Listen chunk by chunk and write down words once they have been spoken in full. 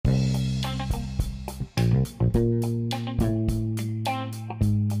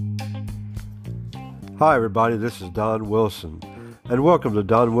Hi everybody, this is Don Wilson, and welcome to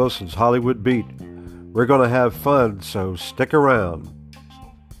Don Wilson's Hollywood Beat. We're going to have fun, so stick around.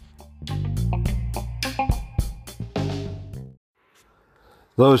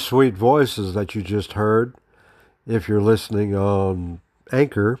 Those sweet voices that you just heard, if you're listening on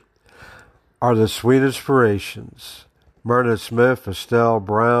Anchor, are the Sweet Inspirations, Myrna Smith, Estelle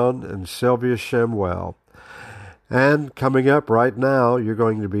Brown, and Sylvia Shemwell. And coming up right now, you're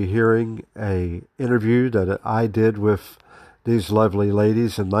going to be hearing an interview that I did with these lovely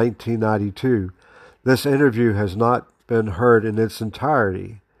ladies in 1992. This interview has not been heard in its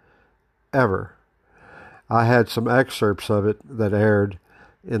entirety, ever. I had some excerpts of it that aired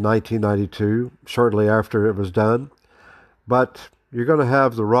in 1992, shortly after it was done. But you're going to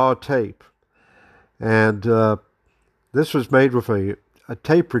have the raw tape. And this was made with a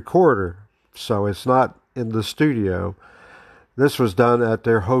tape recorder, so it's not in the studio. This was done at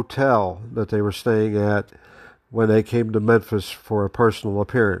their hotel that they were staying at when they came to Memphis for a personal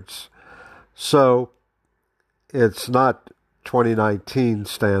appearance. So it's not 2019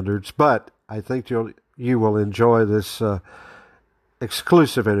 standards, but I think you will enjoy this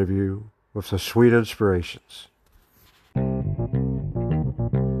exclusive interview with the Sweet Inspirations.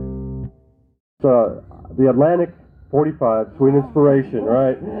 The Atlantic 45 Sweet Inspiration,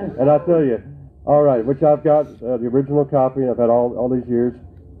 right? And I tell you, all right, which I've got the original copy, I've had all these years.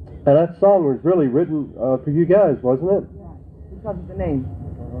 And that song was really written for you guys, wasn't it? Yeah, because of the name.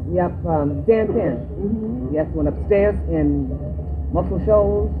 Yep, Dan Penn. Mm-hmm. Yes, went upstairs in Muscle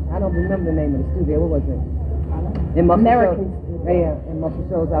Shoals. I don't remember the name of the studio. What was it? In Muscle Shoals. Yeah, in Muscle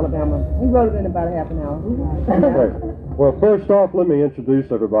Shoals, Alabama. He wrote it in about a half an hour. Okay. Well, first off, let me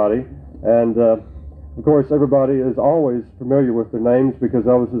introduce everybody. And of course, everybody is always familiar with their names because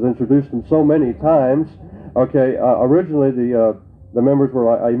Elvis has introduced them so many times. Okay, originally the members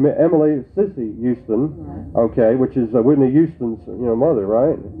were Emily Sissy Houston, okay, which is Whitney Houston's mother,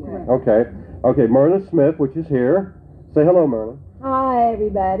 right? Yeah. Okay, Myrna Smith, which is here. Say hello, Myrna. Hi,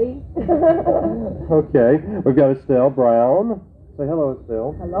 everybody. Okay, we've got Estelle Brown. Say hello,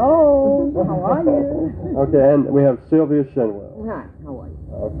 Estelle. Hello. How are you? Okay, and we have Sylvia Shemwell. Hi. How are you?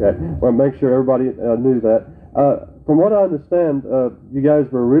 Okay. Well, make sure everybody knew that. From what I understand, you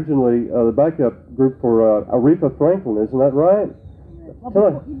guys were originally the backup group for Aretha Franklin, isn't that right?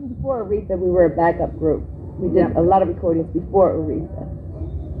 Well, even before Aretha, we were a backup group. We did a lot of recordings before Aretha.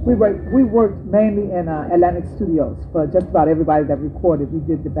 We worked mainly in Atlantic Studios for just about everybody that recorded. We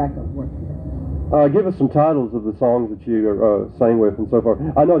did the backup work. Give us some titles of the songs that you sang with and so forth.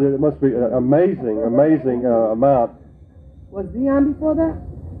 I know that it must be an amazing amount. Was Dion before that?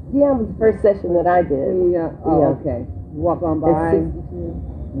 Dion was the first session that I did. Yeah. Oh, okay. Walk On By.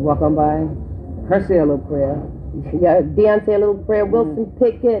 Walk On By. Her Say a Little Prayer. Yeah, Dion Say a Little Prayer. Wilson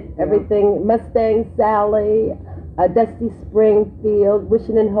Pickett. Everything. Mustang Sally. Dusty Springfield.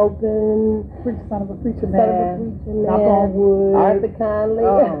 Wishing and Hoping. Son of a Preacher Man. Knock on Wood. Arthur Conley.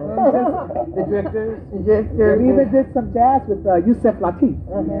 The Drifters. We even did some jazz with Yusef Lateef.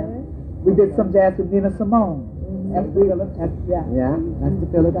 We did some jazz with Nina Simone. Yeah, that's the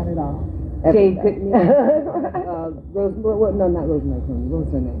filler. Done it all. Jane Pickney. Not Rosemary Clooney. What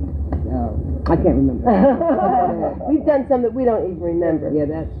was her name? I can't remember. We've done some that we don't even remember. Yeah,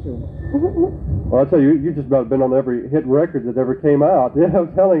 that's true. Well, I tell you, you've just about been on every hit record that ever came out. Yeah,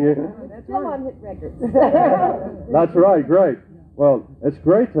 I'm telling you. Still on hit records. That's right, great. Well, it's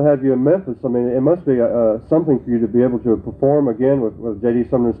great to have you in Memphis. I mean, it must be something for you to be able to perform again with J.D.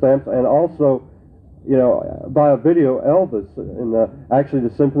 Sumner Stamps, and also, by a video, Elvis. And actually,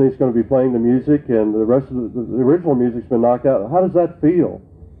 the symphony's going to be playing the music, and the rest of the original music's been knocked out. How does that feel?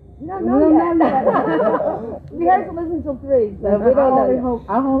 We don't know yet. Rehearsal isn't until 3, so we don't know.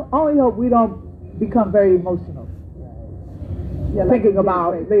 I only hope we don't become very emotional. Yeah, thinking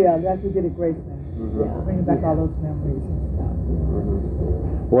about like we did at Graceland. Bringing back all those memories and stuff.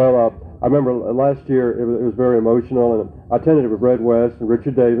 Well, I remember last year it was very emotional, and I attended it with Red West and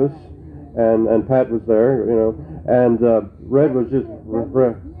Richard Davis, and Pat was there, and Red was just. Do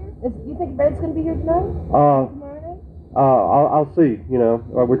you think Red's going to be here tonight? I'll see.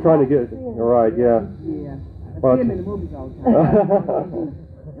 We're trying to get right. Yeah. Yeah. Well, I see him in the movies all the time.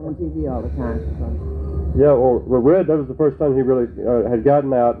 On TV all the time. Yeah, well, Red, that was the first time he really had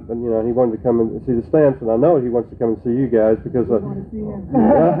gotten out, and he wanted to come and see the Stamps, and I know he wants to come and see you guys because.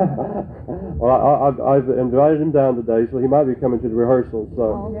 Well, I've invited him down today, so he might be coming to the rehearsal.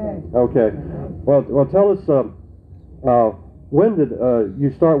 So, okay. Well, tell us. When did you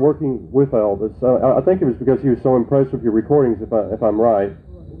start working with Elvis? I think it was because he was so impressed with your recordings, if I'm right.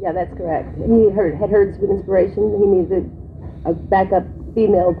 Yeah, that's correct. He had heard Sweet Inspiration. He needed a backup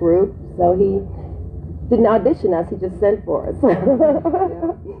female group, so he didn't audition us. He just sent for us.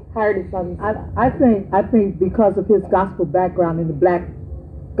 Hired us on. I think because of his gospel background in the black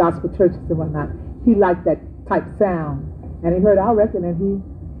gospel churches and whatnot, he liked that type sound, and he heard our record and he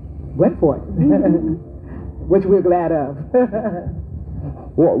went for it, which we're glad of.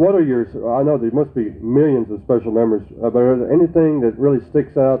 What are your? I know there must be millions of special memories, but are there anything that really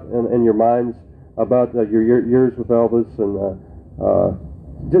sticks out in your minds about your years with Elvis,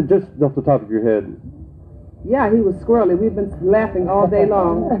 and just off the top of your head? Yeah, he was squirrely. We've been laughing all day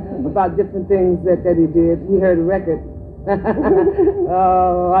long about different things that he did. We heard a record.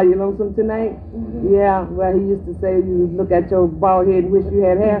 Are you lonesome tonight? Yeah, well, he used to say you look at your bald head and wish you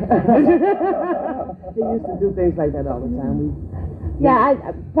had hair. He used to do things like that all the time.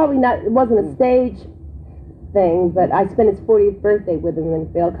 I probably not, it wasn't a stage thing, but I spent his 40th birthday with him in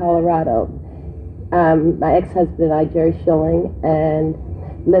Vail, Colorado. My ex-husband and I, Jerry Schilling, and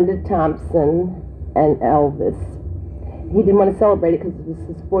Linda Thompson, and Elvis. He didn't want to celebrate it because it was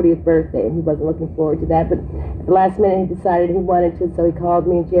his 40th birthday, and he wasn't looking forward to that. But at the last minute, he decided he wanted to, so he called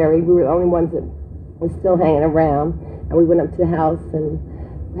me and Jerry. We were the only ones that were still hanging around, and we went up to the house and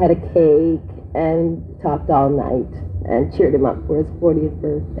had a cake and talked all night and cheered him up for his 40th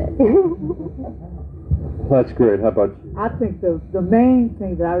birthday. That's great. How about you? I think the main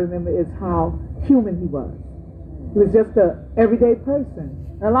thing that I remember is how human he was. He was just an everyday person.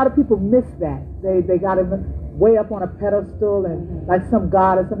 And a lot of people miss that. They got him way up on a pedestal and like some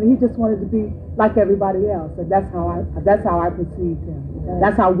god or something. He just wanted to be like everybody else, and that's how I perceived him.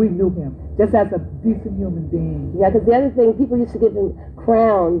 That's how we knew him, just as a decent human being. Yeah, because the other thing, people used to give him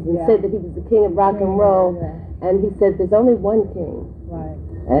crowns and said that he was the king of rock and roll, and he said there's only one king. Right.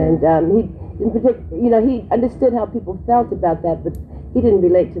 And he, in particular, he understood how people felt about that, but he didn't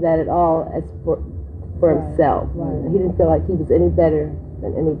relate to that at all as for himself. Right. He didn't feel like he was any better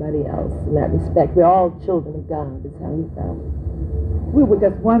than anybody else in that respect. We're all children of God, is how he felt. We were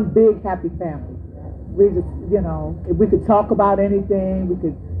just one big happy family. We just, if we could talk about anything, we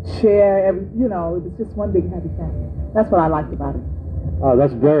could share it was just one big happy family. That's what I liked about it.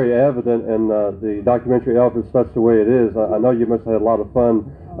 That's very evident in the documentary Elvis, That's the Way It Is. I know you must have had a lot of fun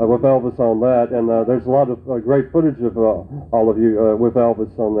with Elvis on that, and there's a lot of great footage of all of you with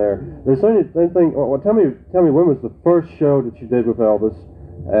Elvis on there. Is there anything? Well, tell me, when was the first show that you did with Elvis?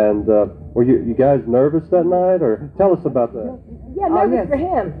 And were you guys nervous that night, or tell us about that? Yeah, nervous for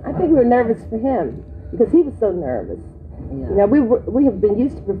him. I think we were nervous for him because he was so nervous. Yeah. We have been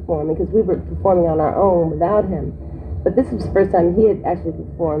used to performing because we were performing on our own without him. But this was the first time he had actually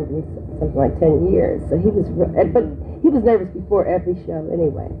performed in something like 10 years. So he was nervous before every show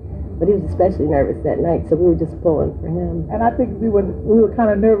anyway. But he was especially nervous that night, so we were just pulling for him. And I think we were kind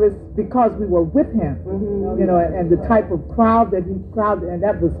of nervous because we were with him, and the type of crowd that he crowded, and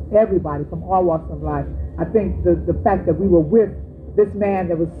that was everybody from all walks of life. I think the fact that we were with this man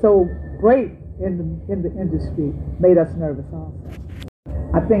that was so great in the industry made us nervous also.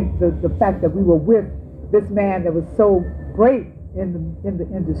 I think the fact that we were with this man that was so great in the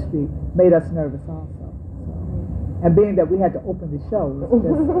industry made us nervous also. And being that we had to open the show was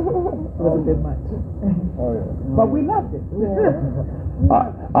a bit much. Oh, yeah. But we loved it.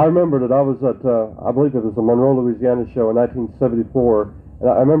 I remember that I was at, I believe it was the Monroe, Louisiana show in 1974, and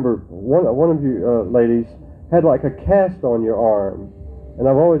I remember one of you ladies had like a cast on your arm, and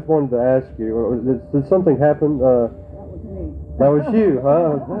I've always wanted to ask you, did something happen? That was you,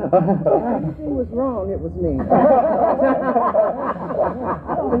 huh? Everything was wrong. It was me.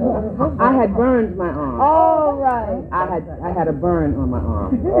 I had burned my arm. Oh, right. I had a burn on my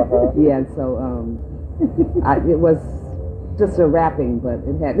arm. Yeah, and so it was just a wrapping, but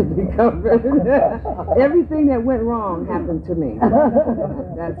it had to be covered. Everything that went wrong happened to me.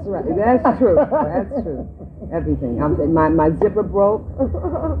 That's right. That's true. That's true. Everything. My zipper broke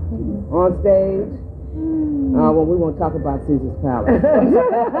on stage. Well, we won't talk about Caesar's Palace.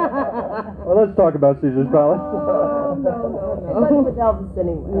 Well, let's talk about Caesar's Palace. It wasn't with Elvis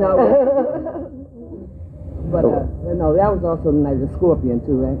anyway. No. But, no, that was also the night of the Scorpion,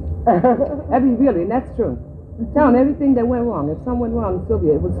 too, right? Really, and that's true. Telling everything that went wrong. If something went wrong,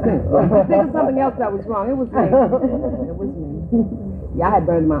 Sylvia, it was me. Think of something else that was wrong. It was me. It was me. Yeah, I had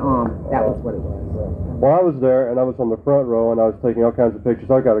burned my arm. That was what it was. Well, I was there, and I was on the front row, and I was taking all kinds of pictures.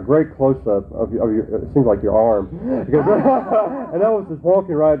 I got a great close-up of your, it seems like your arm. Because, and I was just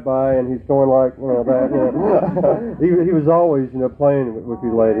walking right by, and he's going like, that. He was always, playing with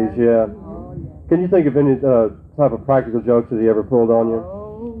you ladies, yeah. Can you think of any type of practical jokes that he ever pulled on you?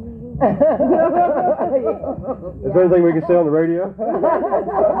 Is there anything we can say on the radio?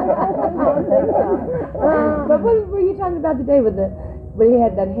 But what were you talking about today with when he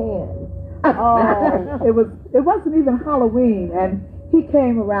had that hand? Oh, it wasn't even Halloween, and he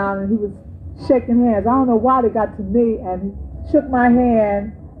came around and he was shaking hands. I don't know why they got to me, and he shook my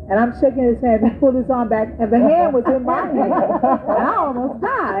hand, and I'm shaking his hand. He pulled his arm back, and the hand was in my hand, and I almost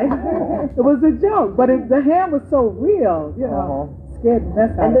died. It was a joke, but the hand was so real, you know. Scared the mess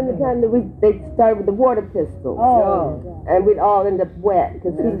out And then of the time that they started with the water pistols. And we'd all end up wet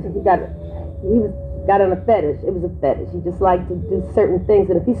because he got on a fetish. It was a fetish. He just liked to do certain things,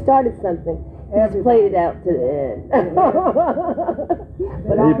 and if he started something, he just played it out to the end.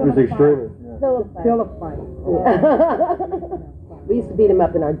 He was extreme. Still a fight. We used to beat him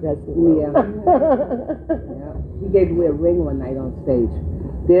up in our dressing room. Yeah. He gave away a ring one night on stage.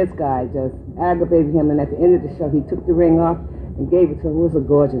 This guy just aggravated him, and at the end of the show, he took the ring off and gave it to him. It was a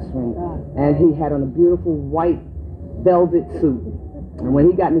gorgeous ring. And he had on a beautiful white velvet suit. And when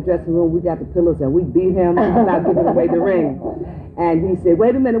he got in the dressing room, we got the pillows and we beat him without giving away the ring. And he said,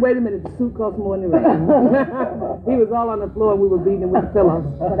 wait a minute, the suit costs more than the ring. He was all on the floor and we were beating him with the pillows.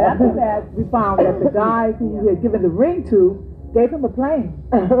 But after that, we found that the guy who he had given the ring to gave him a plane.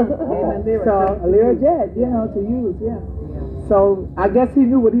 So, a Learjet, you know, to use, So, I guess he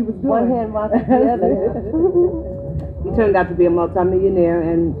knew what he was doing. One hand washes the other. He turned out to be a multimillionaire,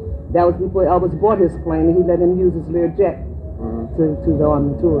 and that was before Elvis bought his plane, and he let him use his Learjet to go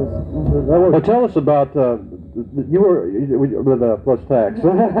on the tours. Well, tell us about you were with plus tax.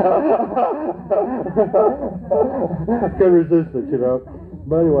 Couldn't resist it, you know.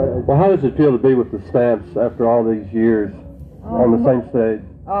 But anyway, well, how does it feel to be with the Stamps after all these years on the same stage?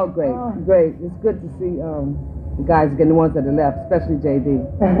 Oh, great. It's good to see the guys getting the ones that are left, especially JD.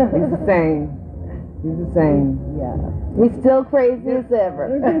 He's the same. Yeah. He's still crazy as ever.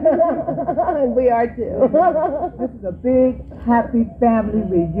 And we are too. This is a big, happy family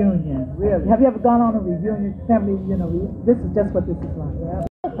reunion, really. Have you ever gone on a reunion, family, this is just what this is like.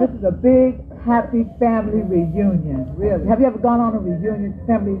 This is a big, happy family reunion, really. Have you ever gone on a reunion,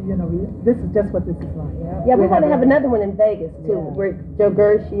 family, this is just what this is like. Yeah, we're going to have another one in Vegas, too, where Joe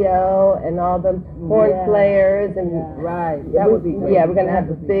Gershio and all the horn players. And Right, that would be great. Yeah, we're going to have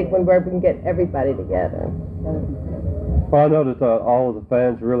a big one where we can get everybody together. Well, I know that all of the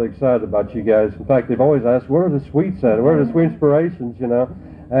fans are really excited about you guys. In fact, they've always asked, where are the Sweets at? Where are the Sweet Inspirations,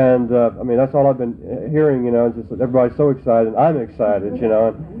 And, I mean, that's all I've been hearing, just that everybody's so excited. I'm excited, We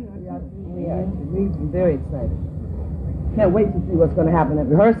are very excited. Can't wait to see what's going to happen at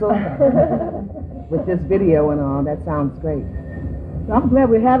rehearsal with this video and all. That sounds great. So I'm glad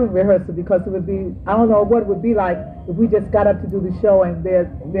we're having rehearsal because it would be, I don't know what it would be like if we just got up to do the show and there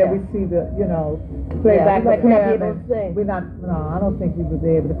we see the, playback of him. I don't think we would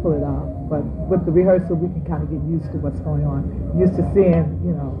be able to pull it off. But with the rehearsal, we can kind of get used to what's going on. Used to seeing,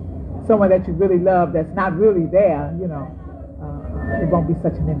 someone that you really love that's not really there, it won't be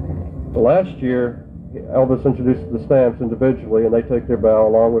such an impact. Last year, Elvis introduced the Stamps individually, and they took their bow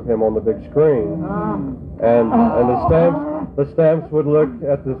along with him on the big screen. And the Stamps would look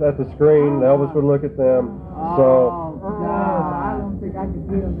at the screen. Elvis would look at them. So. I don't think I could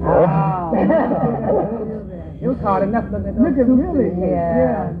do that. It was hard enough looking at those. Look at really,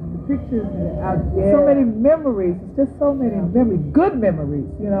 the pictures out there. So many memories. It's just so many memories, good memories,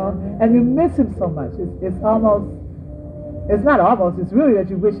 And you miss him so much. It's almost. It's not almost. It's really that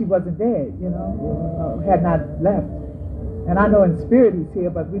you wish he wasn't dead. Had not left. And I know in spirit he's here,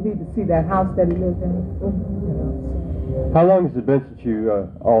 but we need to see that house that he lived in. How long has it been since you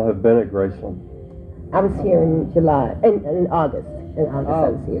all have been at Graceland? I was here in July, in August. In August I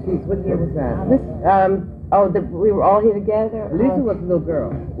was here. Geez, what year was that? We were all here together. Lisa was a little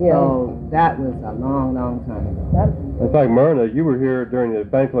girl. Yeah. So that was a long, long time ago. In fact, Myrna, you were here during the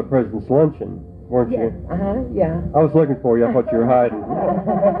Fan Club President's Luncheon, weren't you? Yeah. I was looking for you. I thought you were hiding.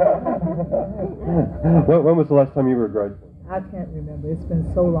 When was the last time you were at Graceland? I can't remember. It's been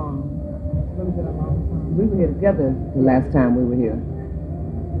so long. It's really been a long time. We were here together the last time we were here.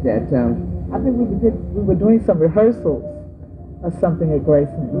 I think we were doing some rehearsals or something at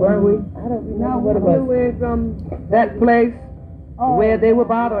Graceland, weren't we? I don't remember what it was. We were from that place where they were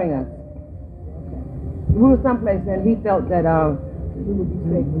bothering us. We were someplace, and he felt that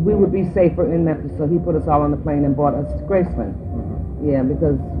we would be safer in Memphis, so he put us all on the plane and brought us to Graceland. Yeah,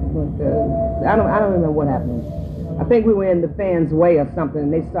 because I don't remember what happened. I think we were in the fans' way or something,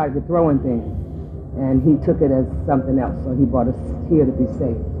 and they started throwing things, and he took it as something else, so he brought us here to be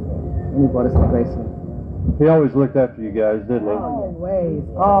safe, and he brought us to Graceland. He always looked after you guys, didn't he?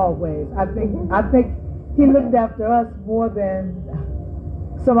 Always. I think he looked after us more than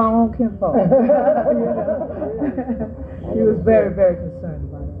some of our own kinfolk. He was very, very concerned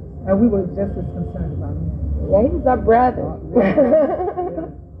about it. And we were just as concerned about him. Yeah, he was our brother.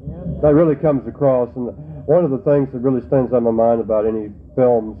 That really comes across, and one of the things that really stands on my mind about any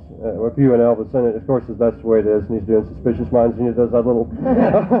films with you and Elvis in it, of course, is that's the way it is, and he's doing Suspicious Minds, and he does that little...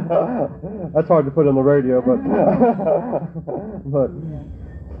 That's hard to put on the radio, but...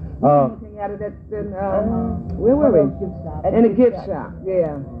 Looking at it where were we? In a gift shop,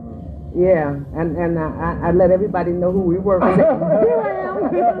 yeah. Yeah, and I let everybody know who we were. I said, here I am.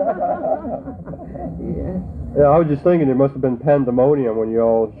 Yeah. Yeah, I was just thinking it must have been pandemonium when you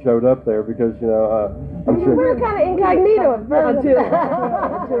all showed up there because, you know, I'm We sure... were kind of incognito at first. Until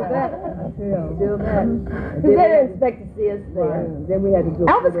that. Because they didn't expect to see us there. Then we had to go.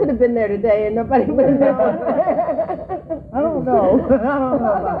 Elvis could have been there today and nobody would have known. I don't know. I don't know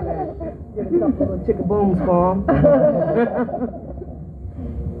about that. Get a couple of chicken booms for him.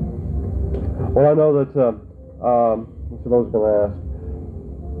 Well, I know that, what's what I was going to ask?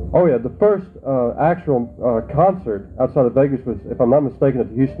 Oh, yeah, the first actual concert outside of Vegas was, if I'm not mistaken, at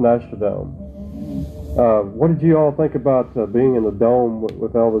the Houston Astrodome. What did you all think about being in the Dome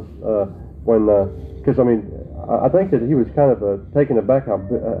with Elvis when, because, I mean, I think that he was kind of taken aback how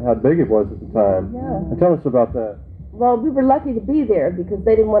big it was at the time. Yeah. Tell us about that. Well, we were lucky to be there because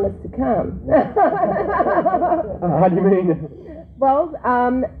they didn't want us to come. How do you mean? Well,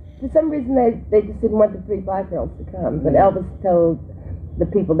 for some reason they just didn't want the 3 5-year-olds to come. But Elvis told the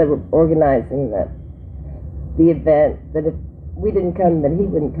people that were organizing the event that if we didn't come, then he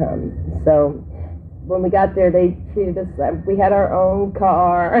wouldn't come. So when we got there, they treated us like we had our own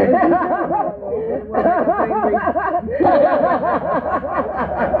car.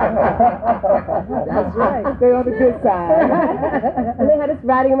 That's right. Stay on the good side. And they had us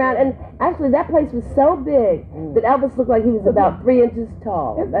riding around, and actually that place was so big that Elvis looked like he was about 3 inches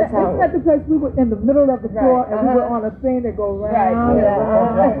tall. That's how. Isn't that the place we were in the middle of the floor and we were on a thing that go round and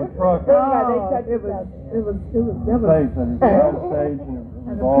round? It was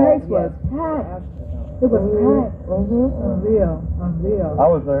And the place was packed. It was packed. Unreal. I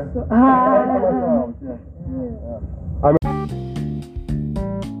was there.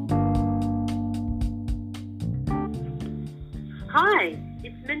 Hi,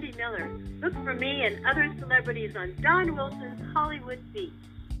 it's Mindy Miller. Look for me and other celebrities on Don Wilson's Hollywood Beat.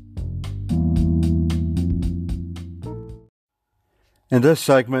 In this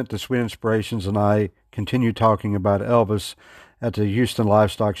segment, the Sweet Inspirations and I continue talking about Elvis at the Houston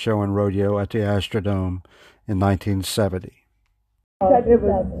Livestock Show and Rodeo at the Astrodome in 1970. It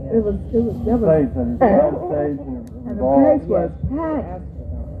was devastating. And the place was packed.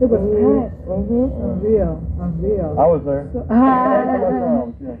 It was packed. Unreal. I was there.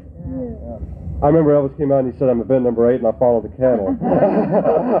 I remember Elvis came out and he said, I'm event number 8 and I followed the cattle.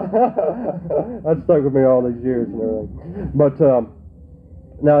 That stuck with me all these years and everything. But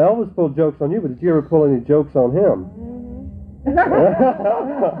now Elvis pulled jokes on you, but did you ever pull any jokes on him?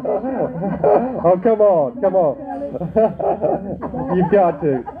 Oh, come on. You've got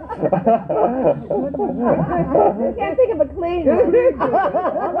to. I can't think of a clean one. Good,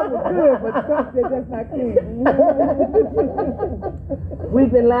 but something that's not clean.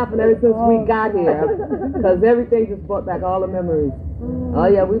 We've been laughing ever since we got here because everything just brought back all the memories. Oh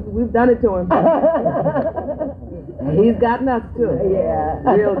yeah, we've done it to him. He's gotten us too. Yeah.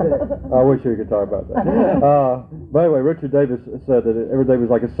 Real good. I wish we could talk about that. But anyway, Richard Davis said that every day was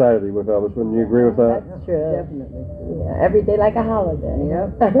like a Saturday with Elvis. Wouldn't you agree with that? That's true. Definitely. Yeah, every day like a holiday.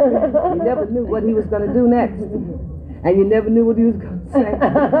 Yep. You never knew what he was going to do next. And you never knew what he was going to say.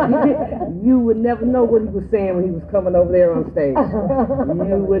 You would never know what he was saying when he was coming over there on stage.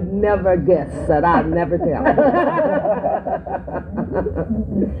 You would never guess that I'd never tell.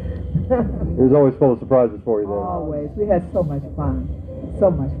 He was always full of surprises for you then. Always. We had so much fun.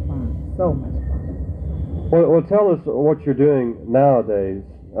 Well, tell us what you're doing nowadays.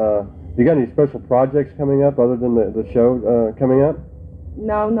 You got any special projects coming up other than the show coming up?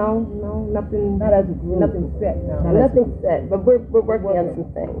 No, nothing. Not as a group. Nothing set. No. Nothing set, but we're working on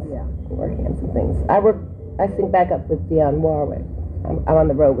some things. Yeah. We're working on some things. I sing back up with Dionne Warwick. I'm on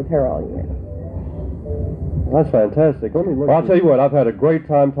the road with her all year. That's fantastic. Well, I'll tell you what, I've had a great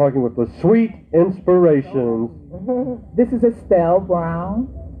time talking with the Sweet Inspirations. This is Estelle Brown,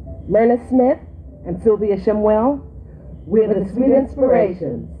 Myrna Smith, And Sylvia Shimwell. we're the Sweet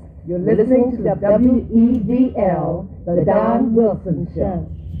Inspirations. You're listening to WEDL, the Don Wilson Show.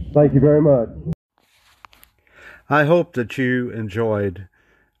 Thank you very much. I hope that you enjoyed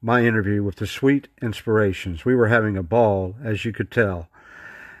my interview with the Sweet Inspirations. We were having a ball, as you could tell.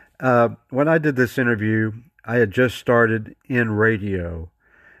 When I did this interview, I had just started in radio,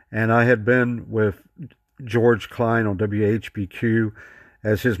 And I had been with George Klein on WHBQ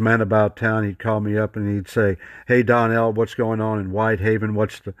as his man about town. He'd call me up and he'd say, "Hey, Donnell, what's going on in Whitehaven?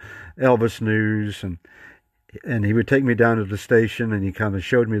 What's the Elvis news?" And he would take me down to the station and he kind of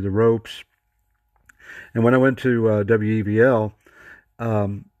showed me the ropes. And when I went to WEVL,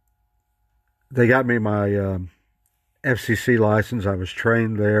 they got me my FCC license. I was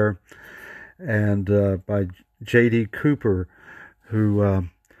trained there, and by J.D. Cooper, who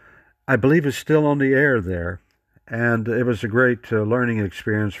I believe is still on the air there. And it was a great learning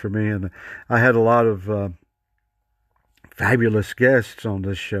experience for me. And I had a lot of fabulous guests on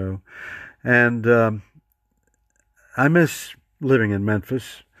this show. And I miss living in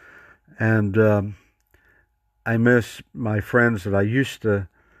Memphis. And I miss my friends that I used to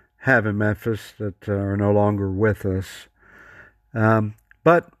have in Memphis that are no longer with us.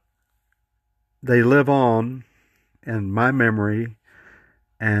 But they live on in my memory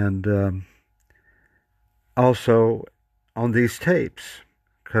and also on these tapes,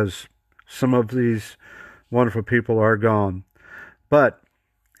 because some of these wonderful people are gone. But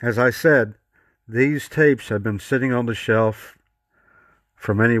as I said, these tapes have been sitting on the shelf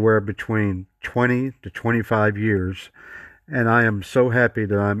from anywhere between 20 to 25 years, and I am so happy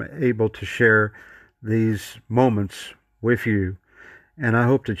that I'm able to share these moments with you, and I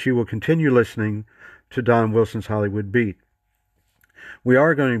hope that you will continue listening to Don Wilson's Hollywood Beat. We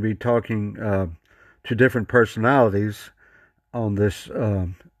are going to be talking to different personalities on this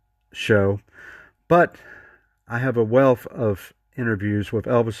show, but I have a wealth of interviews with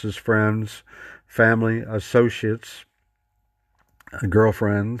Elvis's friends, family, associates,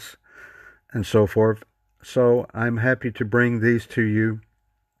 girlfriends, and so forth. So I'm happy to bring these to you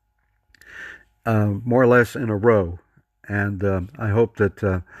more or less in a row. And I hope that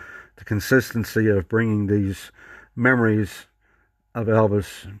the consistency of bringing these memories of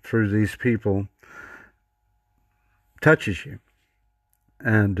Elvis through these people touches you.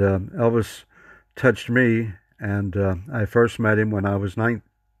 And Elvis touched me, and I first met him when I was not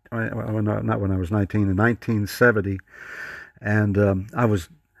when I was 19, in 1970. And I was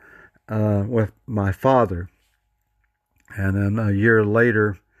with my father. And then a year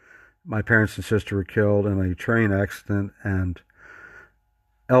later, my parents and sister were killed in a train accident, and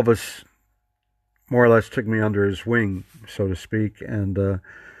Elvis more or less took me under his wing, so to speak, and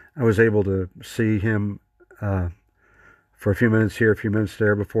I was able to see him for a few minutes here, a few minutes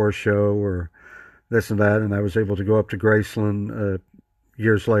there before a show or this and that, and I was able to go up to Graceland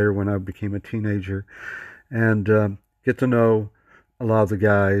years later when I became a teenager and get to know a lot of the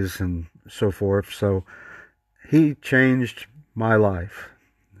guys and so forth. So he changed my life.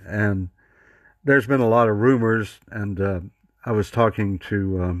 And there's been a lot of rumors, and I was talking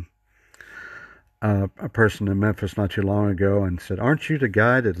to a person in Memphis not too long ago and said, "Aren't you the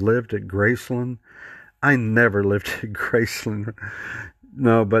guy that lived at Graceland?" I never lived at Graceland.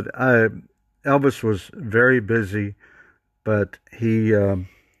 No, but Elvis was very busy, but he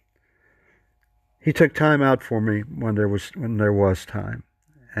took time out for me when there was time.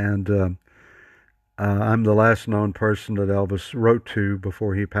 And I'm the last known person that Elvis wrote to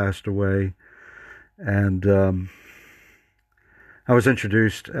before he passed away. And I was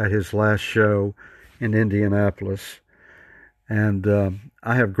introduced at his last show in Indianapolis. And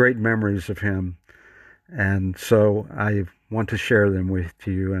I have great memories of him. And so I want to share them with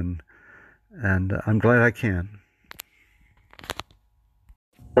you, and I'm glad I can.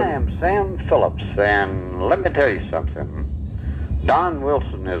 I am Sam Phillips, and let me tell you something. Don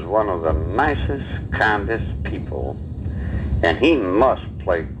Wilson is one of the nicest, kindest people, and he must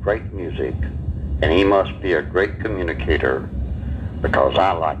play great music, and he must be a great communicator, because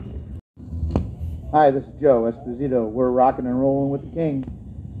I like him. Hi, this is Joe Esposito. We're rocking and rolling with the King.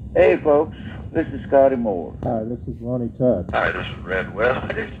 Hey, folks, this is Scotty Moore. Hi, this is Ronnie Tutt. Hi, this is Red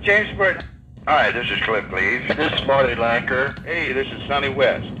West. This is James Burton. Hi, this is Cliff Cleaves. This is Marty Lanker. Hey, this is Sonny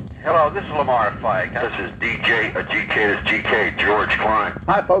West. Hello, this is Lamar Fike. This is DJ, this is GK, George Klein.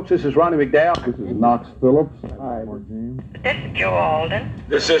 Hi, folks, this is Ronnie McDowell. This is Knox Phillips. Hi, we're James. This is Joe Alden.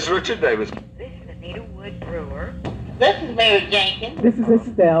 This is Richard Davis. This is Anita Wood Brewer. This is Mary Jenkins. This is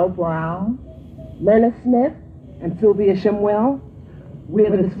Estelle Brown. Myrna Smith. And Sylvia Shimwell.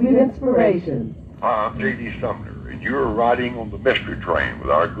 We're the Sweet Inspirations. I'm J.D. Sumner, and you're riding on the Mystery Train with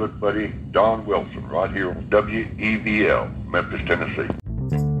our good buddy Don Wilson right here on WEVL, Memphis, Tennessee.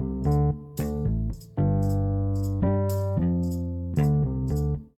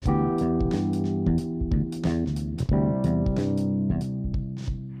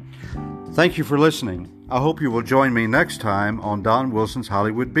 Thank you for listening. I hope you will join me next time on Don Wilson's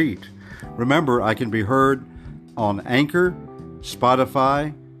Hollywood Beat. Remember, I can be heard on Anchor,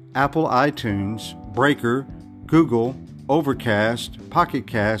 Spotify, Apple iTunes, Breaker, Google, Overcast, Pocket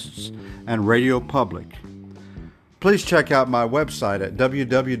Casts, and Radio Public. Please check out my website at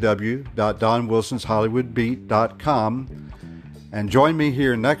www.donwilsonshollywoodbeat.com and join me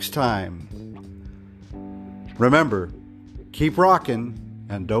here next time. Remember, keep rocking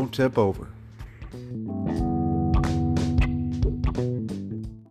and don't tip over.